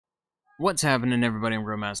What's happening, everybody? I'm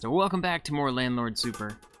Grillmaster. Welcome back to more Landlord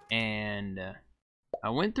Super. And I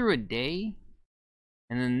went through a day,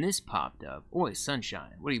 and then this popped up. Oi,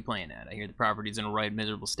 sunshine. What are you playing at? I hear the property's in a right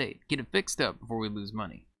miserable state. Get it fixed up before we lose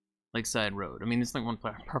money. Lakeside Road. I mean, it's like one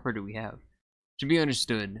property we have. It should be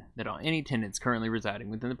understood that any tenants currently residing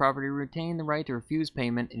within the property retain the right to refuse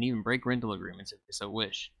payment and even break rental agreements if they so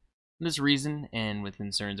wish. For this reason, and with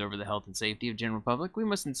concerns over the health and safety of general public, we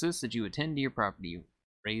must insist that you attend to your property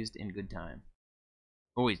raised in good time.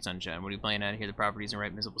 Always sunshine. What are you playing at here? The property's in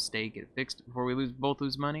right miserable state. Get it fixed before we both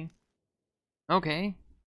lose money. Okay.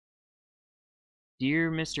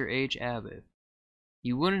 Dear Mr. H. Abbott,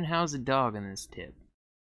 you wouldn't house a dog in this tip.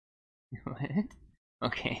 What?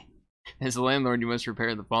 Okay. As a landlord, you must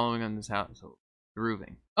repair the following on this household. The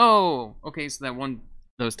roofing. Oh, okay, so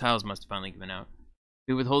those tiles must have finally given out.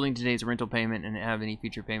 Be withholding today's rental payment and have any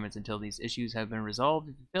future payments until these issues have been resolved.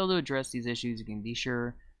 If you fail to address these issues, you can be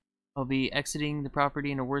sure I'll be exiting the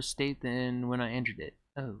property in a worse state than when I entered it.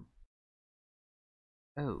 Oh.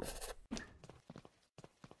 Oh.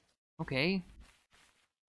 Okay.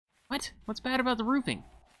 What? What's bad about the roofing?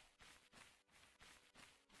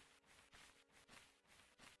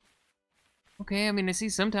 Okay, I mean, I see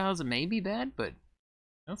some tiles that may be bad, but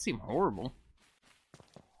they don't seem horrible.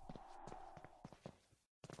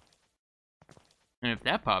 And if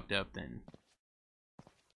that popped up, then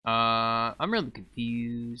I'm really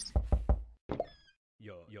confused.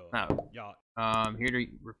 Here to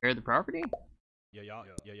repair the property?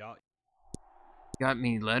 Got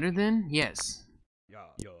me letter then? Yes.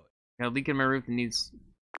 Got a leak in my roof that needs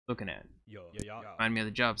looking at. Find me at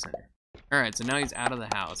the job center. Alright, so now he's out of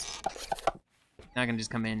the house. Now I can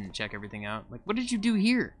just come in and check everything out. Like, what did you do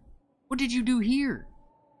here? What did you do here?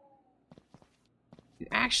 You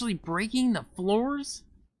actually breaking the floors?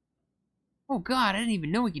 Oh god, I didn't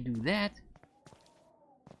even know we could do that.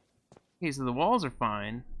 Okay, so the walls are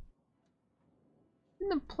fine.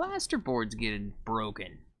 And the plasterboard's getting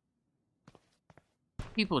broken.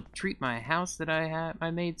 People treat my house that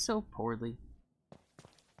I made so poorly.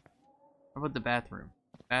 How about the bathroom?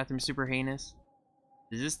 Bathroom's super heinous.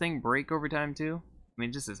 Does this thing break over time too? I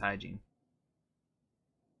mean, just as hygiene.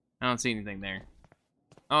 I don't see anything there.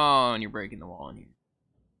 Oh, and you're breaking the wall in here.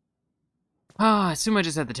 Ah, I assume I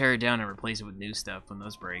just have to tear it down and replace it with new stuff when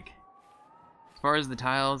those break. As far as the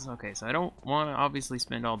tiles, okay, so I don't want to obviously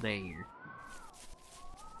spend all day here.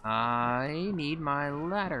 I need my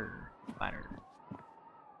ladder.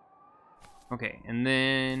 Okay, and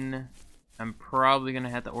then I'm probably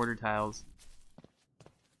gonna have to order tiles.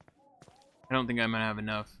 I don't think I'm gonna have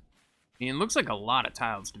enough. I mean, it looks like a lot of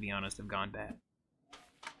tiles, to be honest, have gone bad.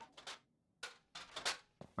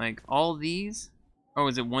 Like, all these? Oh,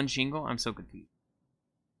 is it one shingle? I'm so confused.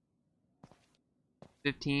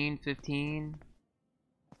 15.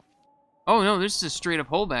 Oh, no, there's just a straight up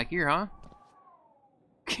hole back here, huh?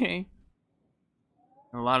 Okay.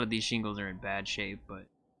 A lot of these shingles are in bad shape, but...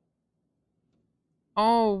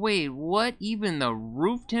 Oh, wait, what? Even the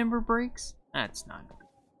roof timber breaks? That's not good.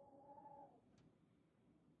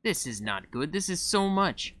 This is not good. This is so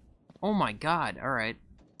much. Oh my god, alright.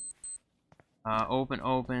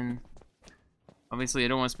 Open. Obviously, I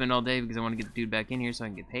don't want to spend all day because I want to get the dude back in here so I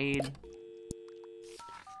can get paid.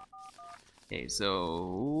 Okay,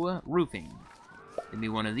 so... roofing. Give me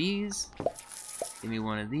one of these. Give me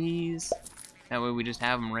one of these. That way we just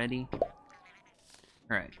have them ready.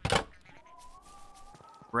 Alright.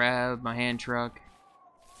 Grab my hand truck.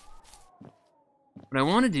 What I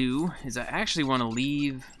want to do is I actually want to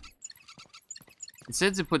leave... It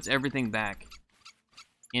says it puts everything back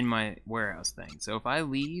in my warehouse thing. So if I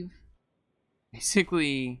leave...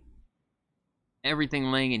 basically everything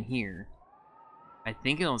laying in here, I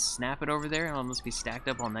think it'll snap it over there and it'll must be stacked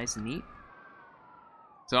up all nice and neat.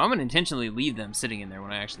 So I'm gonna intentionally leave them sitting in there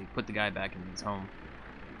when I actually put the guy back in his home.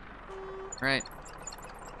 Right.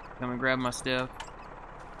 Come and grab my stuff.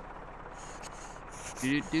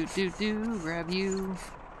 Grab you.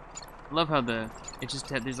 I love how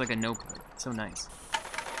there's like a note. It's so nice.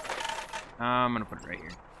 I'm gonna put it right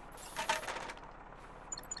here.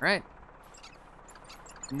 Alright.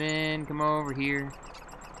 And then come over here.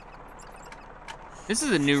 This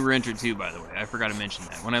is a new renter too, by the way. I forgot to mention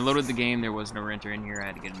that. When I loaded the game, there was no renter in here. I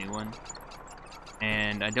had to get a new one.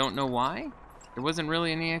 And I don't know why. There wasn't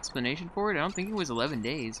really any explanation for it. I don't think it was 11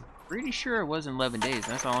 days. Pretty sure it wasn't 11 days.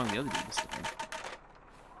 That's how long the other dude was sitting.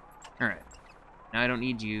 Alright. Now I don't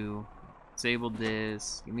need you. Disabled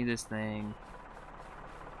this. Give me this thing.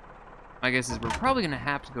 My guess is we're probably going to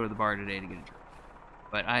have to go to the bar today to get a drink.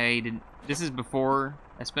 But I didn't... This is before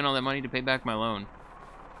I spent all that money to pay back my loan.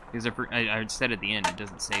 Because I said at the end it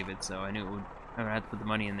doesn't save it, so I knew it would I'm gonna have to put the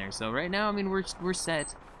money in there. So right now, I mean, we're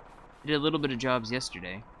set. I did a little bit of jobs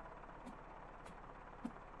yesterday.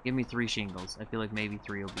 Give me 3 shingles. I feel like maybe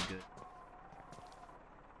 3 will be good.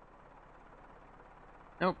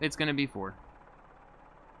 Nope, it's gonna be 4.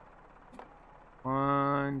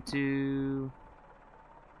 1, 2,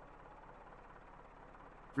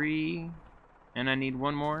 3, and I need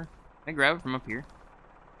 1 more. Can I grab it from up here?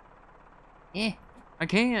 Eh, I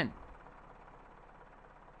can.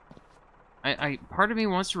 Part of me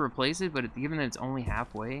wants to replace it, but given that it's only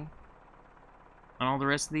halfway on all the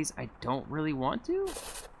rest of these, I don't really want to.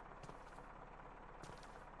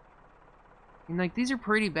 I mean, like, these are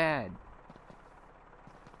pretty bad.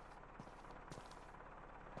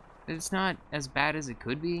 It's not as bad as it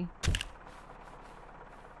could be.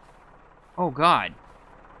 Oh, God.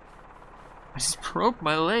 I just broke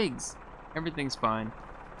my legs. Everything's fine.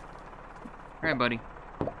 Alright, buddy.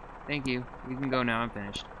 Thank you. You can go now. I'm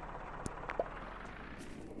finished.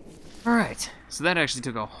 Alright. So that actually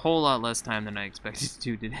took a whole lot less time than I expected to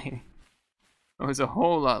do today. It was a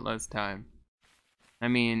whole lot less time. I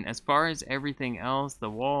mean, as far as everything else, the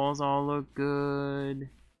walls all look good.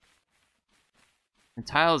 The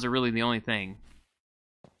tiles are really the only thing.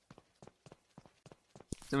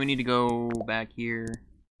 So we need to go back here.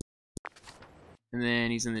 And then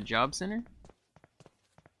he's in the job center.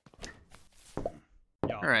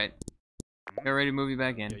 Alright. Got ready to move you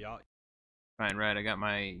back in. Fine, right, I got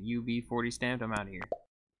my UB40 stamped. I'm out of here.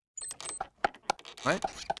 What?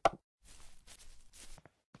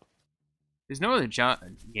 There's no other job.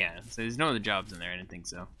 Yeah, so there's no other jobs in there. I didn't think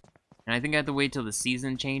so. And I think I have to wait till the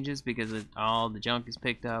season changes because all the junk is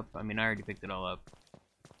picked up. I mean, I already picked it all up.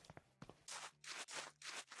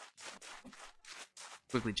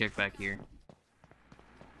 Quickly check back here.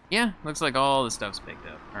 Yeah, looks like all the stuff's picked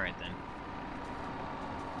up. Alright then.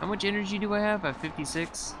 How much energy do I have? I have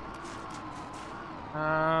 56.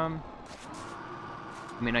 I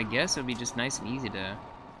mean, I guess it would be just nice and easy to...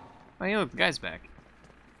 Oh, yeah, look, the guy's back.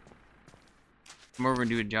 Come over and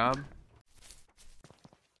do a job.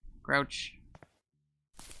 Crouch.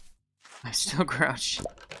 I still crouch.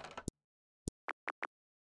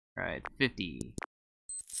 Alright, 50.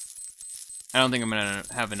 I don't think I'm gonna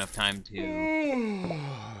have enough time to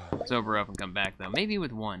sober up and come back, though. Maybe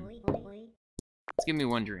with 1. Let's give me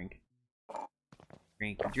 1 drink.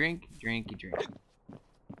 Drinky drink, drinky drink.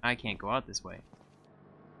 I can't go out this way.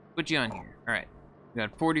 Put you on here. Alright. We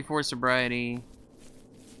got 44 sobriety.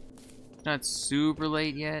 It's not super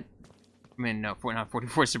late yet. I mean, no, not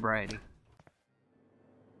 44 sobriety.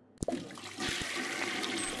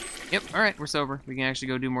 Yep, alright, we're sober. We can actually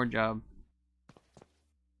go do more job.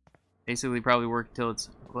 Basically, probably work until it's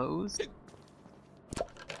closed.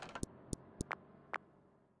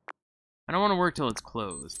 I don't want to work till it's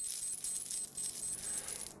closed.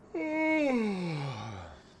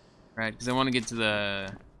 Right, because I want to get to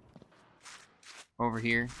the... over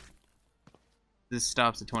here. This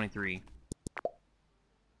stops at 23.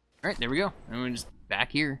 Alright, there we go. And we're just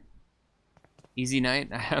back here. Easy night.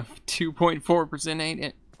 I have 2.4% ain't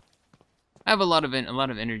it? I have a lot of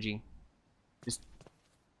energy. Just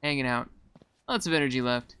hanging out. Lots of energy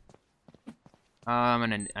left.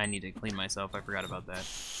 I need to clean myself. I forgot about that.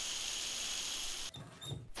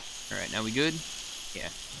 Alright, now we good? Yeah.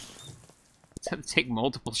 Let's have to take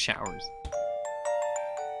multiple showers.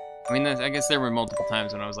 I mean, I guess there were multiple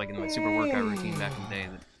times when I was like in my super workout routine back in the day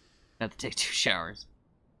that I had to take 2 showers.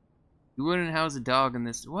 You wouldn't house a dog in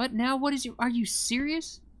this. What now? What is you? Are you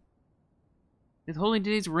serious? Withholding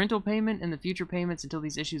today's rental payment and the future payments until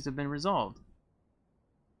these issues have been resolved.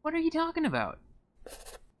 What are you talking about?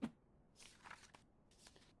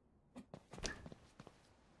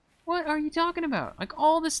 What are you talking about? Like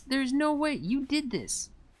all this, there's no way. You did this.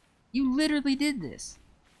 You literally did this.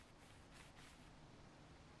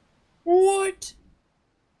 What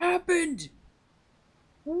happened?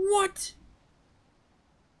 What?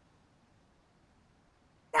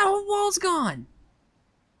 That whole wall's gone.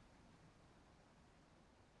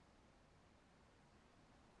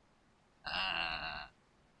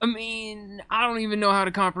 I mean, I don't even know how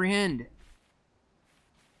to comprehend.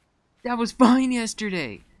 That was fine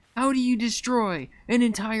yesterday. How do you destroy an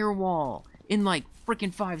entire wall in like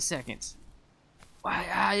freaking 5 seconds?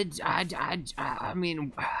 I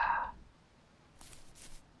mean,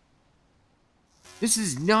 this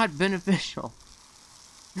is not beneficial.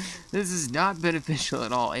 This is not beneficial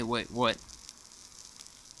at all. Hey, wait, what?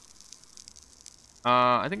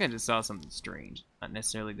 I think I just saw something strange. Not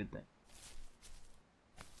necessarily a good thing.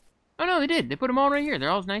 Oh no, they did. They put them all right here. They're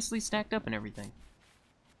all nicely stacked up and everything.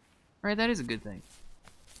 Alright, that is a good thing.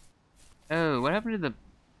 Oh, what happened to the...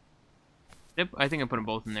 Yep, I think I put them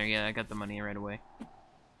both in there. Yeah, I got the money right away.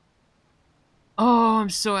 Oh, I'm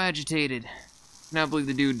so agitated. I cannot believe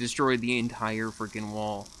the dude destroyed the entire freaking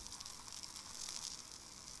wall.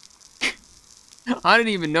 I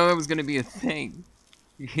didn't even know that was gonna be a thing.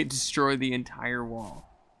 You could destroy the entire wall.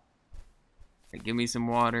 Right, give me some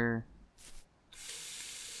water.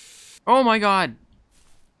 Oh my god!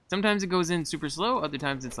 Sometimes it goes in super slow, other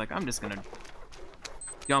times it's like, I'm just gonna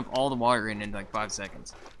dump all the water in like 5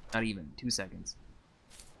 seconds. Not even, 2 seconds.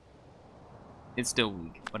 It's still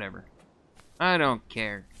weak, whatever. I don't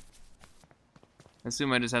care. I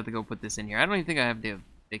assume I just have to go put this in here. I don't even think I have to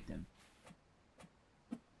evict him.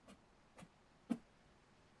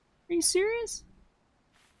 Are you serious?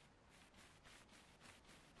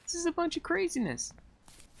 This is a bunch of craziness.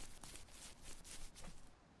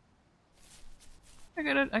 I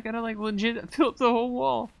gotta like legit fill up the whole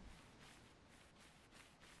wall.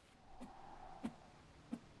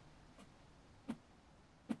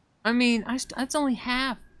 I mean, that's only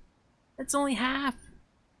half. That's only half.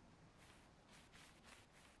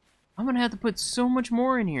 I'm gonna have to put so much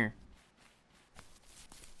more in here.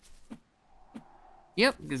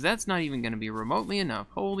 Yep, because that's not even gonna be remotely enough.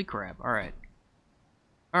 Holy crap. Alright.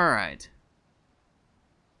 Alright.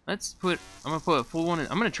 Let's put, I'm gonna put a full one in,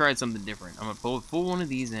 I'm gonna try something different. I'm gonna pull a full one of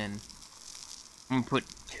these in. I'm gonna put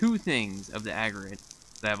 2 things of the aggregate,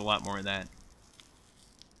 so I have a lot more of that.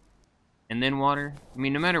 And then water. I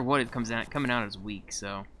mean, no matter what, it comes out, coming out as weak,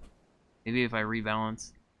 so maybe if I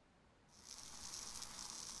rebalance.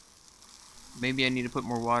 Maybe I need to put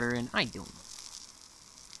more water in. I don't know.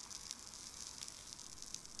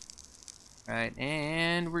 Alright,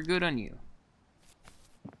 and we're good on you.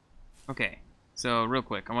 Okay, so real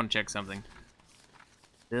quick, I want to check something.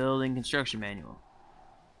 Building construction manual.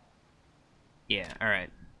 Yeah, alright.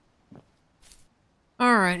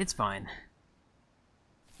 Alright, it's fine.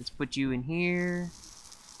 Let's put you in here.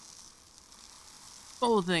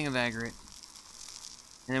 Full thing of aggregate.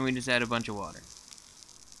 And then we just add a bunch of water.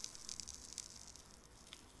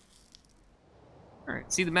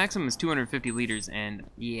 Alright, see the maximum is 250 liters, and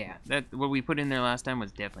yeah, that what we put in there last time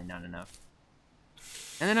was definitely not enough.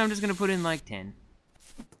 And then I'm just gonna put in like 10.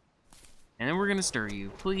 And then we're gonna stir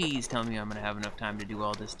you. Please tell me I'm gonna have enough time to do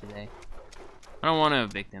all this today. I don't wanna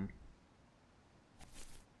evict him.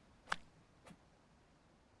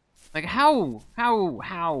 Like how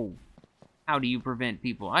do you prevent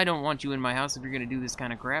people? I don't want you in my house if you're gonna do this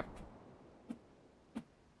kind of crap.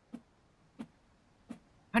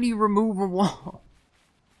 How do you remove a wall?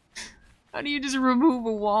 How do you just remove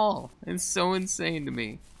a wall? It's so insane to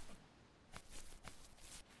me.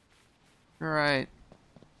 Alright.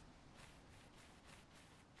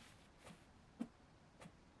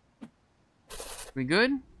 We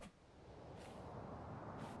good?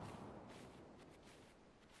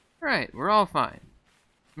 Alright, we're all fine.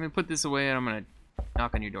 I'm gonna put this away and I'm gonna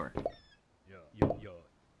knock on your door. Yeah. You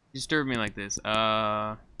disturb me like this.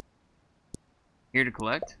 Here to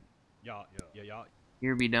collect? Yeah.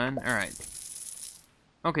 Here be done? Alright.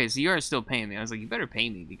 Okay, so you are still paying me. I was like, you better pay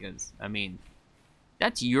me because, I mean,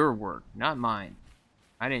 that's your work, not mine.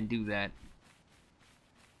 I didn't do that.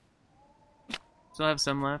 Still have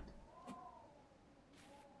some left.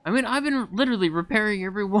 I mean, I've been literally repairing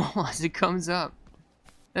every wall as it comes up.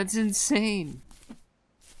 That's insane.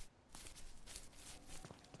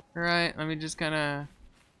 Alright, let me just kind of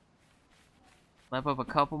lap up a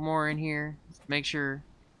couple more in here. Just make sure.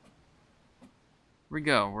 Here we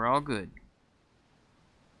go. We're all good.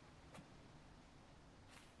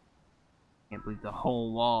 Can't believe the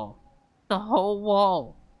whole wall. The whole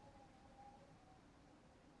wall.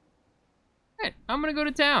 Alright, I'm gonna go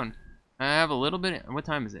to town. I have a little bit. What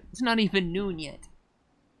time is it? It's not even noon yet.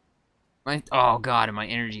 Oh god, and my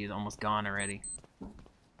energy is almost gone already.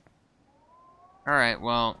 Alright,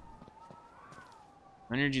 well,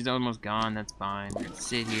 my energy's almost gone, that's fine. We're gonna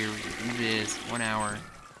sit here, we can do this, 1 hour.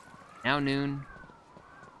 Now noon.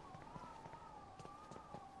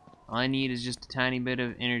 All I need is just a tiny bit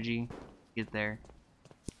of energy to get there.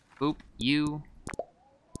 Boop, you.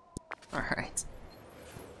 Alright.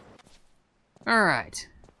 Alright.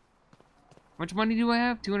 How much money do I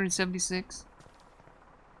have? 276?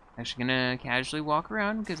 Actually gonna casually walk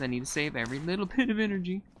around because I need to save every little bit of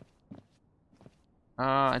energy.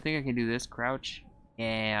 I think I can do this. Crouch.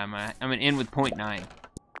 Yeah, I'm an in with 0.9.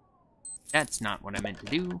 That's not what I meant to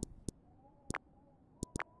do.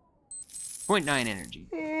 0.9 energy.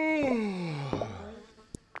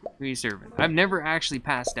 Who are you serving? I've never actually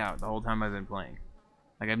passed out the whole time I've been playing.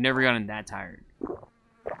 Like, I've never gotten that tired.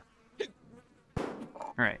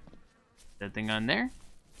 Alright. That thing on there.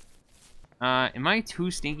 Am I too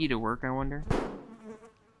stinky to work, I wonder?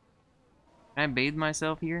 Can I bathe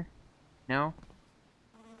myself here? No?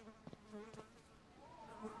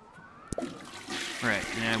 Right,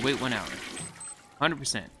 and I wait 1 hour.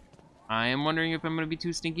 100%. I am wondering if I'm gonna be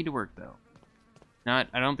too stinky to work, though.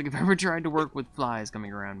 I don't think I've ever tried to work with flies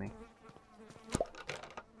coming around me.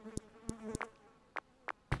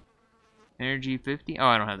 Energy 50? Oh,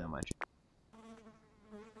 I don't have that much.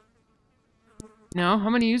 No, I'm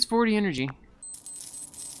gonna use 40 energy.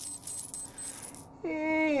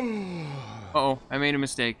 Uh-oh, I made a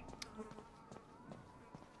mistake.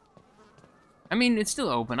 I mean, it's still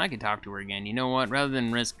open. I could talk to her again. You know what? Rather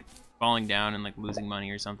than risk falling down and, like, losing money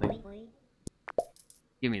or something.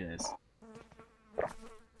 Give me this.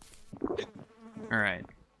 Alright.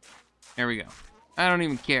 There we go. I don't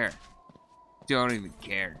even care. Don't even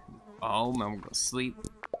care. Oh, I'm gonna go sleep.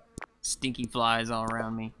 Stinky flies all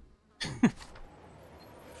around me.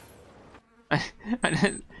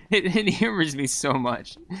 It humors me so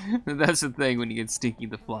much. That's the thing, when you get stinky,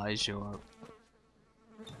 the flies show up.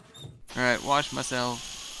 Alright, wash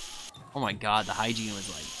myself. Oh my god, the hygiene was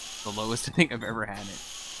like the lowest I think I've ever had it.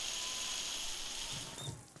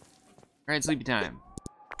 Alright, sleepy time.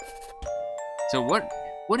 So what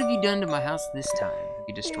have you done to my house this time? Have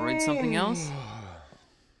you destroyed something else?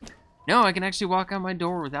 No, I can actually walk out my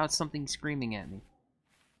door without something screaming at me.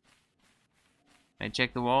 I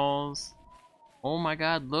check the walls. Oh my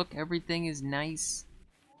god, look, everything is nice.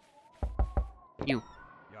 You.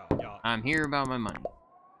 I'm here about my money.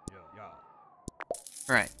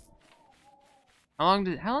 Alright. How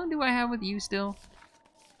long do I have with you still?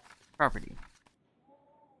 Property.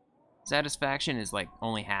 Satisfaction is like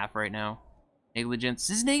only half right now. Negligence.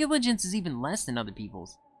 This negligence is even less than other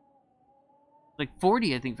people's. Like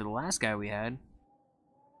 40, I think, for the last guy we had.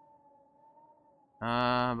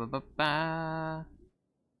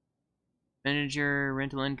 Manager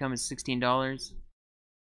rental income is $16.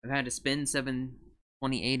 I've had to spend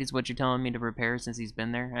 $728 is what you're telling me to repair since he's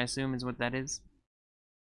been there, I assume is what that is.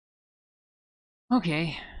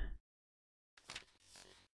 Okay.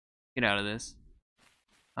 Get out of this.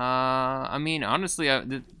 I mean, honestly,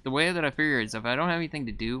 the way that I figure is if I don't have anything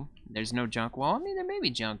to do, there's no junk. Well, I mean, there may be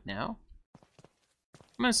junk now.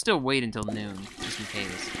 I'm gonna still wait until noon, just in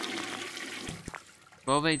case.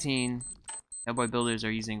 12:18. Cowboy builders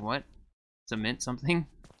are using what? Cement something?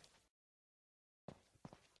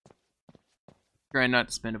 Try not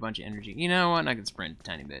to spend a bunch of energy. You know what? I can sprint a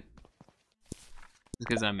tiny bit. Just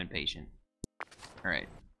because I'm impatient. Alright.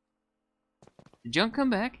 Did junk come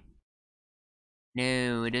back?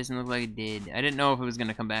 No, it doesn't look like it did. I didn't know if it was going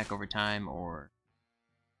to come back over time or...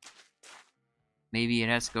 maybe it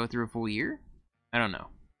has to go through a full year? I don't know.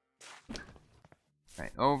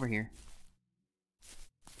 Alright, over here.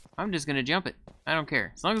 I'm just going to jump it. I don't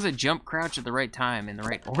care. As long as I jump crouch at the right time in the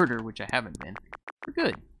right order, which I haven't been, we're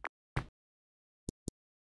good.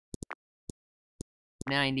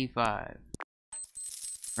 95.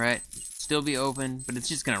 Right, still be open, but it's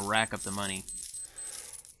just gonna rack up the money.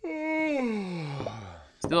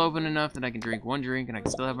 Still open enough that I can drink one drink and I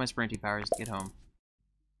can still have my sprinty powers to get home.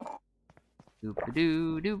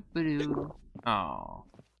 Doop-a-doo, doop-a-doo. Aww.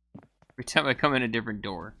 Every time I come in a different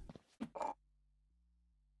door.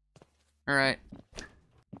 Alright.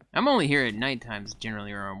 I'm only here at night times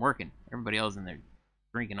generally where I'm working. Everybody else in there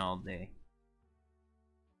drinking all day.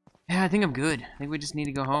 Yeah, I think I'm good. I think we just need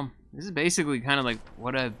to go home. This is basically kind of like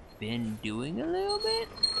what I've been doing a little bit.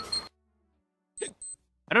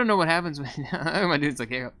 I don't know what happens when my dude's like,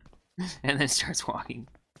 hey, and then starts walking.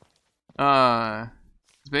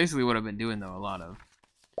 It's basically what I've been doing though, a lot of.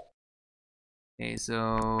 Okay,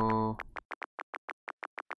 so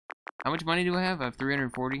how much money do I have? I have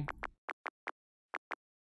 340.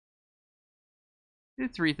 Do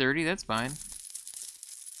 330, that's fine.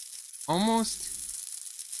 Almost.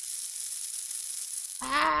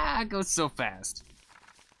 Ah, it goes so fast.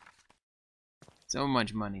 So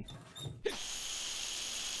much money. I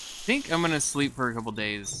think I'm gonna sleep for a couple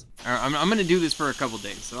days. Or I'm gonna do this for a couple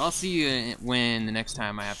days. So I'll see you when the next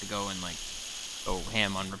time I have to go and like go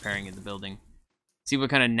ham on repairing the building. See what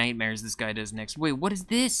kind of nightmares this guy does next. Wait, what is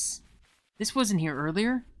this? This wasn't here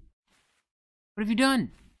earlier. What have you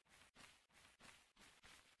done?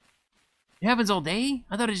 It happens all day?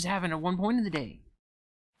 I thought it just happened at one point in the day.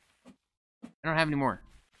 I don't have any more.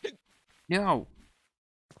 No.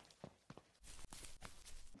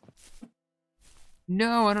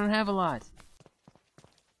 No, I don't have a lot.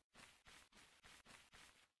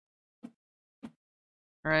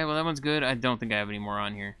 Alright, well that one's good. I don't think I have any more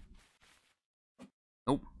on here.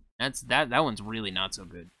 Nope. That one's really not so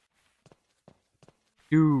good.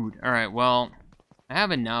 Dude. Alright, well, I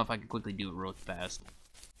have enough. I can quickly do it real fast.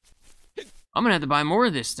 I'm gonna have to buy more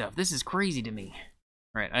of this stuff. This is crazy to me.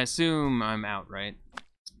 Alright, I assume I'm out, right?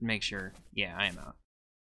 Make sure. Yeah, I am out.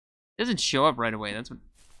 It doesn't show up right away. That's what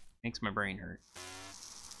makes my brain hurt.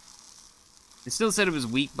 It still said it was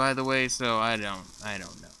weak, by the way, so I don't know. I'm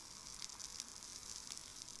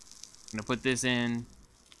gonna put this in.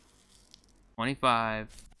 25.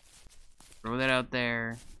 Throw that out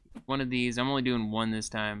there. One of these. I'm only doing one this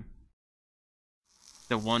time.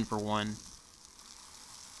 The 1 for 1.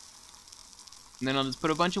 And then I'll just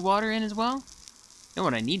put a bunch of water in as well. You know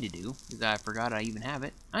what I need to do, is I forgot I even have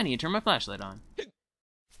it. I need to turn my flashlight on.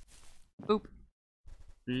 Boop.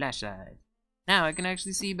 Flashlight. Now I can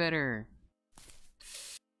actually see better.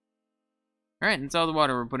 Alright, that's all the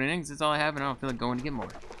water we're putting in, because that's all I have, and I don't feel like going to get more.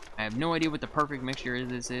 I have no idea what the perfect mixture of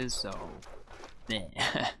this is, so...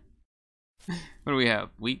 What do we have?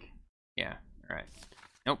 Weak? Yeah, alright.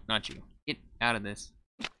 Nope, not you. Get out of this.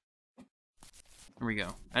 There we go.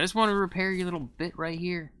 I just want to repair your little bit right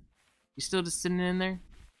here. You still just sitting in there?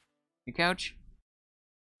 Your couch?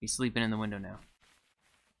 He's sleeping in the window now.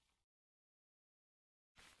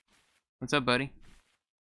 What's up, buddy?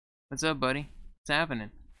 What's up, buddy? What's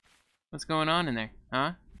happening? What's going on in there?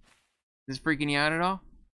 Huh? Is this freaking you out at all?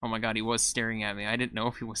 Oh my god, he was staring at me. I didn't know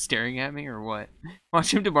if he was staring at me or what.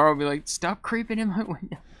 Watch him tomorrow and be like, stop creeping in my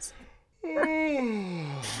windows.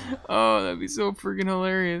 Oh, that'd be so freaking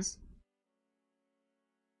hilarious.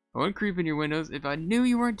 I wouldn't creep in your windows if I knew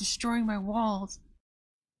you weren't destroying my walls.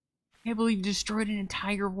 I can't believe you destroyed an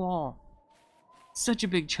entire wall. Such a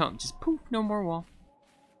big chunk. Just poof, no more wall.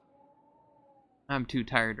 I'm too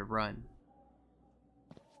tired to run.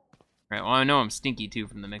 Alright, well I know I'm stinky too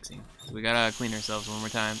from the mixing. So we gotta clean ourselves one more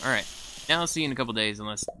time. Alright, now I'll see you in a couple days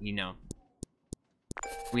unless, you know.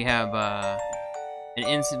 We have an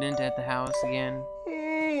incident at the house again.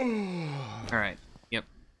 Alright, yep.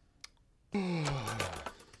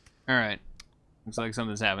 Alright, looks like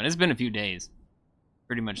something's happened. It's been a few days.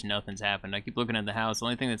 Pretty much nothing's happened. I keep looking at the house. The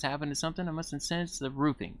only thing that's happened is something. I must have said it's the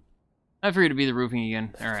roofing. I figured it'd be the roofing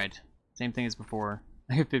again. Alright, same thing as before.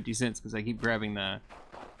 I get 50 cents because I keep grabbing the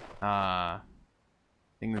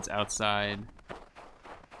thing that's outside.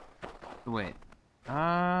 Wait.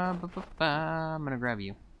 I'm gonna grab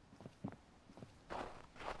you.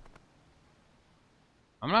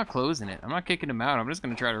 I'm not closing it. I'm not kicking him out. I'm just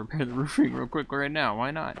gonna try to repair the roofing real quick right now.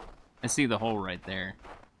 Why not? I see the hole right there.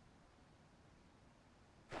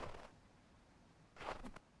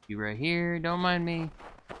 You right here. Don't mind me.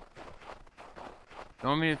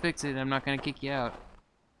 Don't want me to fix it. I'm not gonna kick you out.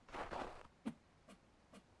 It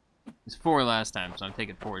was 4 last time, so I'm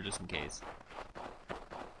taking 4 just in case.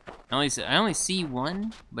 I only see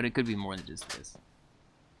 1, but it could be more than just this.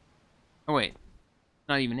 Oh wait,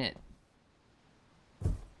 not even it.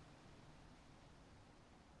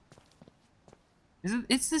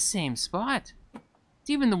 It's the same spot. It's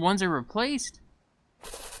even the ones I replaced.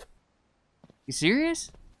 You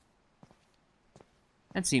serious?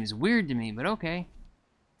 That seems weird to me, but okay.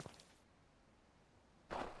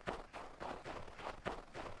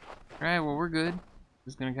 Alright, well, we're good.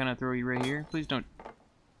 Just gonna kind of throw you right here. Please don't.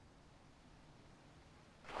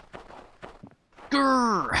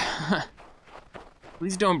 Grrr!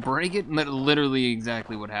 Please don't break it. Literally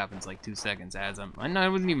exactly what happens like 2 seconds as I'm. No, it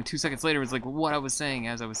wasn't even 2 seconds later. It was like what I was saying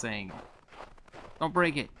as I was saying it. Don't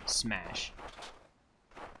break it. Smash.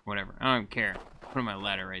 Whatever. I don't care. Put my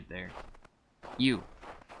ladder right there. You.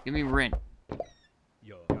 Give me rent.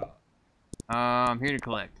 I'm here to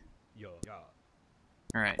collect.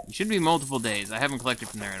 Alright, it should be multiple days. I haven't collected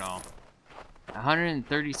from there at all.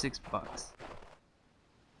 136 bucks.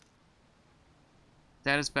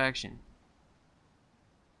 Satisfaction.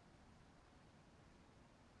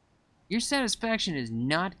 Your satisfaction is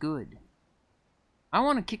not good. I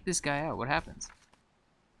want to kick this guy out. What happens?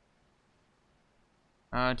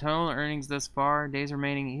 Total earnings thus far. Days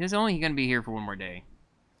remaining. He's only going to be here for 1 more day.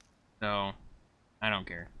 So, I don't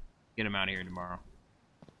care. Get him out of here tomorrow.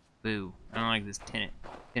 Boo. I don't like this tenant.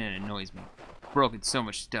 Tenant annoys me. Broken so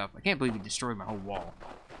much stuff. I can't believe he destroyed my whole wall.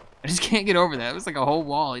 I just can't get over that. It was like a whole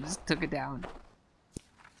wall. He just took it down.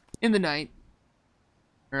 In the night.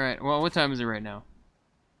 Alright, well, what time is it right now?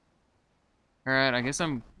 Alright, I guess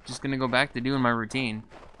I'm just gonna go back to doing my routine.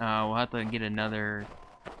 We'll have to get another...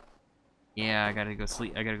 Yeah, I gotta go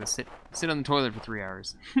sleep. I gotta go sit on the toilet for 3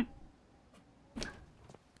 hours.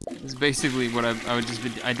 This is basically what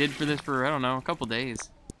I did for this for, I don't know, a couple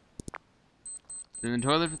days. Sit in the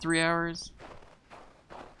toilet for 3 hours.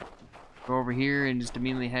 Go over here and just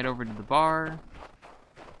immediately head over to the bar.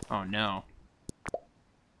 Oh no.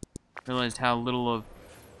 Realized how little of...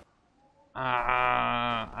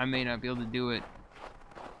 I may not be able to do it.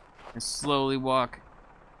 And slowly walk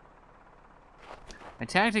My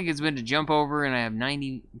tactic has been to jump over, and I have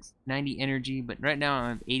 90 energy, but right now I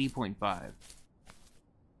have 80.5.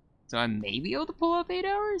 So I may be able to pull off 8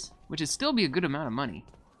 hours, which would still be a good amount of money.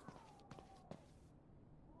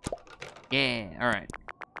 Yeah, alright.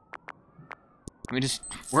 Let me just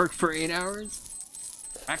work for 8 hours.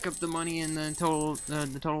 Back up the money in the total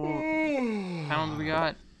pounds we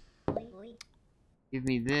got. Give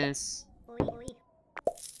me this.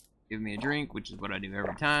 Give me a drink, which is what I do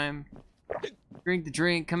every time. Drink the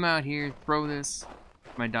drink, come out here, throw this.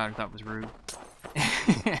 My dog thought was rude.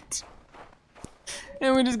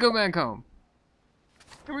 And we just go back home.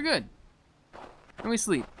 And we're good. And we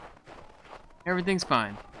sleep. Everything's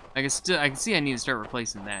fine. I can see I need to start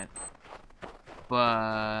replacing that.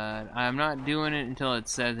 But I'm not doing it until it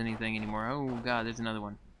says anything anymore. Oh god, there's another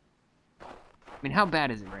one. I mean, how bad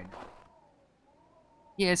is it right now?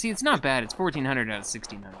 Yeah, see, it's not bad. It's 1400 out of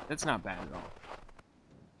 1600. That's not bad at all.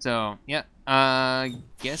 So, yeah.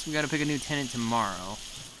 Guess we gotta pick a new tenant tomorrow.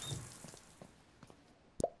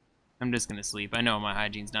 I'm just gonna sleep. I know my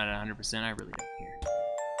hygiene's not at 100%. I really don't care.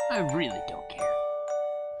 I really don't care.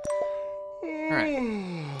 Alright.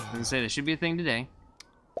 I was gonna say, there should be a thing today.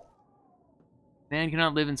 Man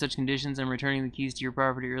cannot live in such conditions. I'm returning the keys to your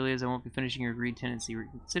property early as I won't be finishing your agreed tenancy.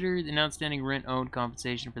 Consider an outstanding rent owed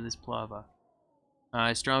compensation for this plava.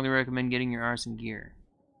 I strongly recommend getting your arson gear.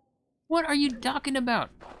 What are you talking about?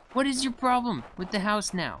 What is your problem with the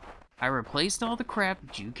house now? I replaced all the crap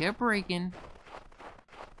that you kept breaking.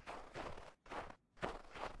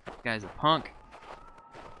 This guy's a punk.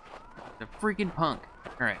 The freaking punk.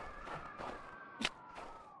 Alright.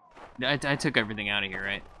 I took everything out of here,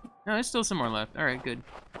 right? No, there's still some more left. Alright, good.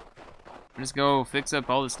 I'll just go fix up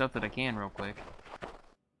all the stuff that I can real quick.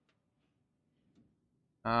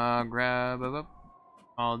 Grab up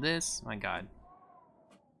all this. My god.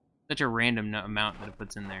 Such a random amount that it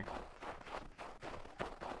puts in there.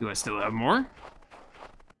 Do I still have more?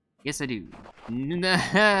 Yes, I do.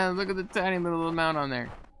 Look at the tiny little amount on there.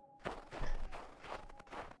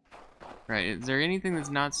 Right, is there anything that's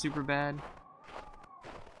not super bad?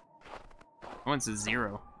 One's a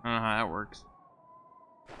 0. I don't know how that works.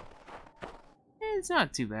 It's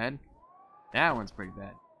not too bad. That one's pretty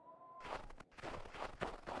bad.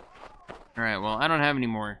 Alright, well, I don't have any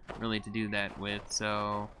more really to do that with,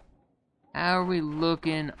 so... How are we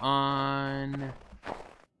looking on...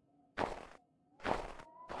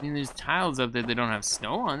 I mean, there's tiles up there that don't have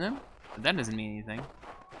snow on them, but that doesn't mean anything. And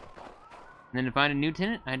then to find a new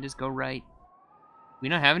tenant, I just go right. We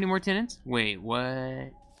don't have any more tenants? Wait,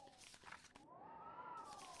 what?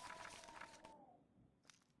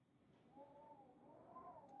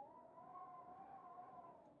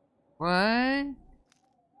 What?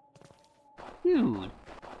 Dude.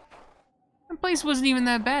 That place wasn't even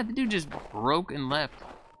that bad. The dude just broke and left.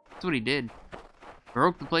 That's what he did.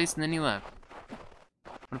 Broke the place and then he left.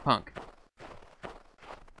 What a punk.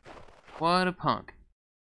 What a punk.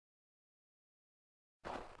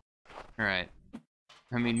 Alright.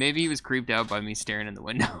 I mean, maybe he was creeped out by me staring in the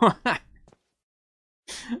window.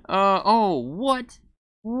 Oh, what?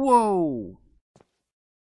 Whoa.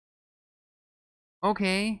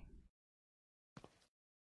 Okay.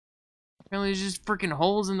 Apparently there's just freaking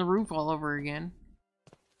holes in the roof all over again.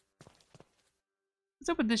 What's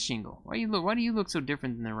up with this shingle? Why do you look so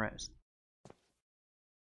different than the rest?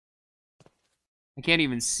 I can't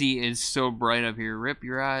even see. It's so bright up here. Rip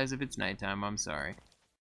your eyes if it's nighttime. I'm sorry.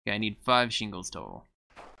 Okay, I need 5 shingles total.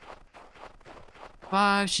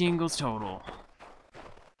 5 shingles total.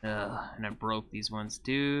 Ugh, and I broke these ones.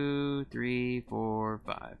 2, 3, 4,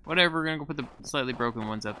 5. Whatever, we're gonna go put the slightly broken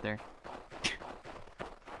ones up there.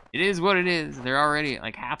 It is what it is. They're already,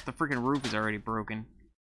 like, half the freaking roof is already broken.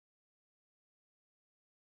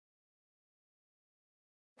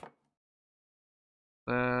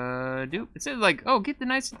 Dude, it says, like, oh, get the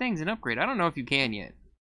nicer things and upgrade. I don't know if you can yet.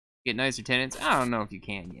 Get nicer tenants? I don't know if you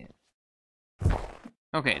can yet.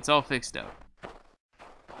 Okay, it's all fixed up.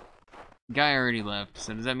 Guy already left,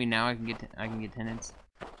 so does that mean now I can get tenants?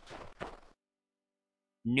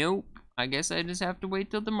 Nope. I guess I just have to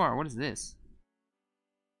wait till tomorrow. What is this?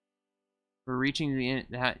 We're reaching the end.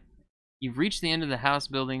 You've reached the end of the house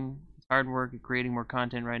building. It's hard work at creating more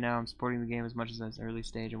content right now. I'm supporting the game as much as this early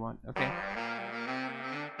stage I want. Okay.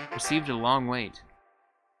 Received a long wait.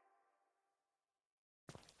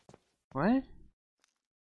 What? What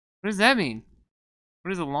does that mean?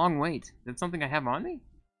 What is a long wait? Is that something I have on me?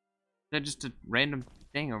 Is that just a random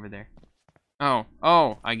thing over there?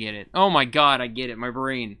 Oh, I get it. Oh my god, I get it. My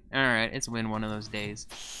brain. Alright, it's been one of those days.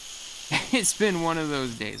 It's been one of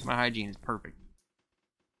those days. My hygiene is perfect.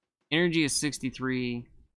 Energy is 63.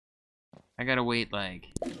 I gotta wait like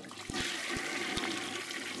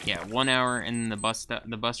Yeah, 1 hour, and the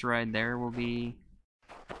bus ride there will be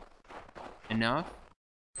enough.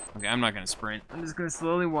 Okay, I'm not gonna sprint. I'm just gonna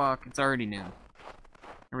slowly walk. It's already noon.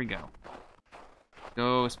 Here we go.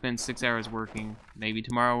 Go spend 6 hours working. Maybe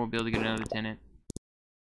tomorrow we'll be able to get another tenant.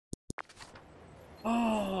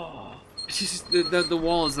 Oh, it's just the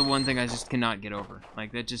wall is the one thing I just cannot get over.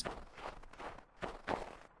 Like, that just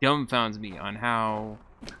dumbfounds me on how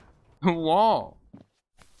the wall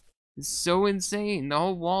is so insane. The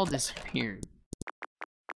whole wall disappeared.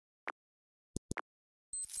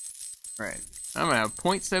 Alright, I'm gonna have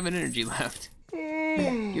 0.7 energy left.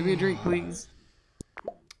 Give me a drink, please.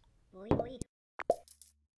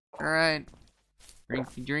 Alright,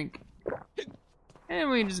 drink.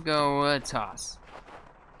 And we just go toss.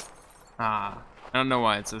 Ah, I don't know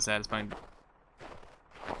why it's so satisfying.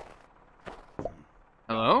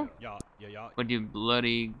 Hello? Yeah. Would you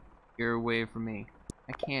bloody get away from me?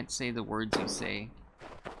 I can't say the words you say.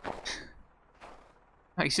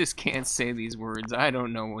 I just can't say these words. I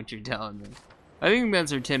don't know what you're telling me. I think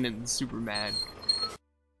that's our tenant super mad.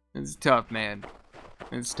 It's tough, man.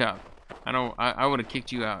 It's tough. I would have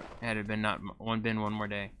kicked you out had it been one more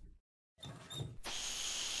day.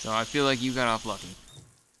 So I feel like you got off lucky.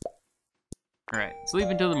 Alright, sleep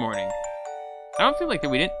until the morning. I don't feel like that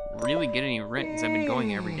we didn't really get any rent because I've been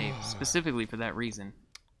going every day, specifically for that reason.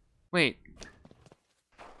 Wait.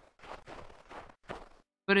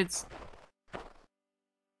 But it's...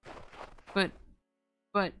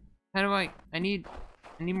 But, how do I need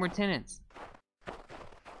more tenants.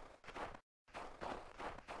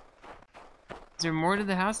 Is there more to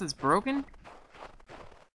the house that's broken?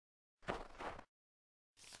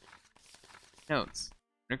 Notes.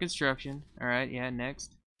 Under construction. Alright, yeah,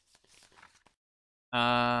 next.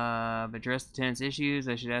 Address the tenant's issues.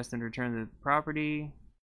 I should ask them to return the property.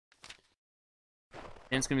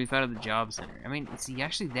 Tenant's gonna be found at the job center. I mean, is he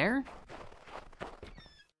actually there?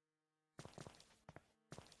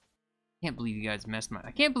 I can't believe you guys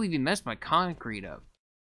I can't believe you messed my concrete up.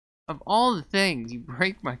 Of all the things, you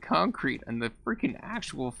break my concrete on the freaking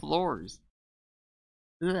actual floors.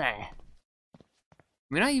 Ugh. I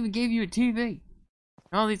mean, I even gave you a TV.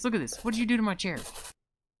 All these, look at this. What did you do to my chair?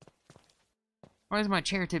 Why is my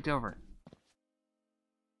chair tipped over?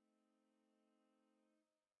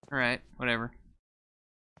 Alright, whatever.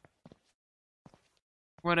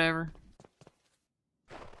 Whatever.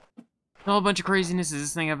 A whole bunch of craziness. Does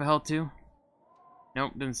this thing have a health too?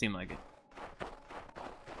 Nope, doesn't seem like it.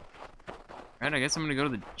 Alright, I guess I'm gonna go to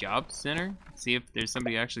the job center, see if there's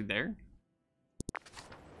somebody actually there. I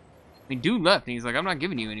mean, dude left, and he's like, I'm not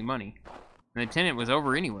giving you any money. And the tenant was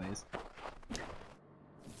over anyways.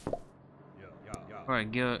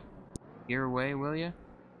 Alright, get away, will ya?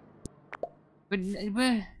 But, does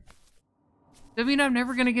that mean I'm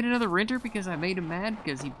never gonna get another renter because I made him mad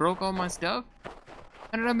because he broke all my stuff?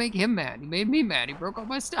 How did I make him mad? He made me mad. He broke all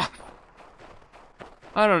my stuff.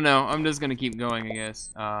 I don't know. I'm just gonna keep going, I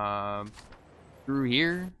guess. Through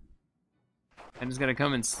here. I'm just gonna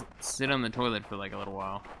come and sit on the toilet for like a little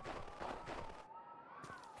while.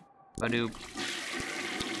 Badoop.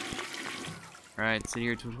 Alright, sit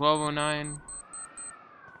here till 12:09.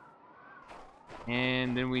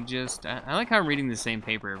 And then we just... I like how I'm reading the same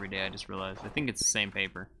paper every day, I just realized. I think it's the same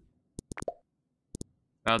paper.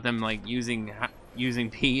 About them, like, using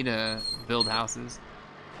pee to build houses.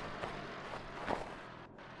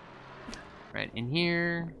 Right, in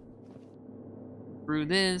here. Through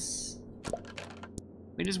this.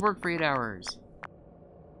 We just work for 8 hours.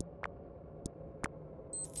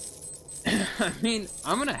 I mean,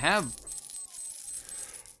 I'm gonna have...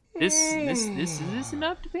 Is this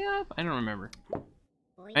enough to pay off? I don't remember.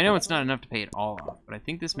 I know it's not enough to pay it all off, but I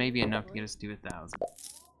think this may be enough to get us to 1,000.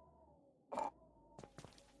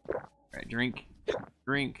 Alright, drink,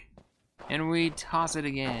 and we toss it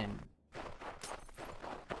again.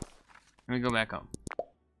 And we go back home.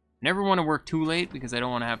 Never want to work too late because I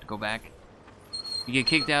don't want to have to go back. You get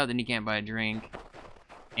kicked out, then you can't buy a drink.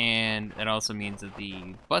 And that also means that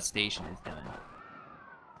the bus station is done.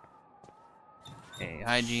 Okay,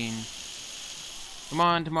 hygiene. Come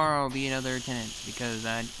on, tomorrow be another tenant because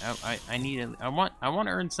I need I want to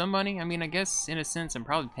earn some money. I mean, I guess in a sense I'm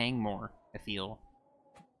probably paying more. I feel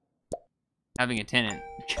having a tenant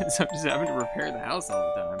because I'm just having to repair the house all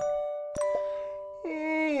the time.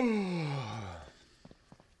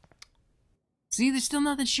 See, there's still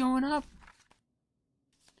nothing showing up.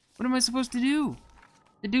 What am I supposed to do?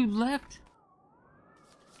 The dude left.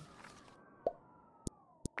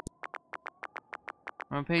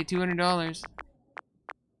 I'm gonna pay $200.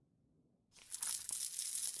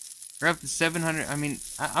 We're up to 700. I mean,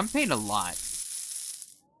 I'm paid a lot.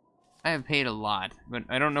 I have paid a lot, but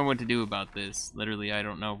I don't know what to do about this. Literally, I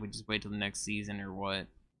don't know if we just wait till the next season or what.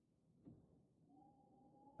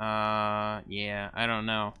 Yeah, I don't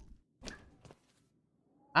know.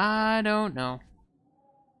 I don't know.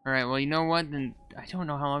 Alright, well, you know what? Then I don't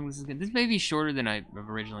know how long this is gonna... This may be shorter than I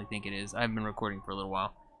originally think it is. I've been recording for a little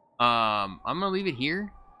while. I'm gonna leave it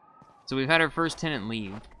here. So we've had our first tenant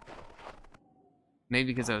leave.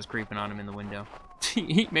 Maybe because I was creeping on him in the window.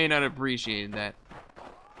 He may not have appreciated that.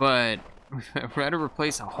 But we've had to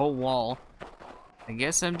replace a whole wall. I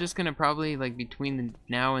guess I'm just gonna probably, like, between the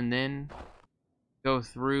now and then, go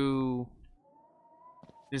through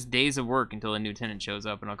just days of work until a new tenant shows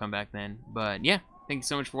up, and I'll come back then. But yeah, thank you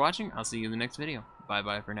so much for watching. I'll see you in the next video.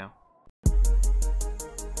 Bye-bye for now.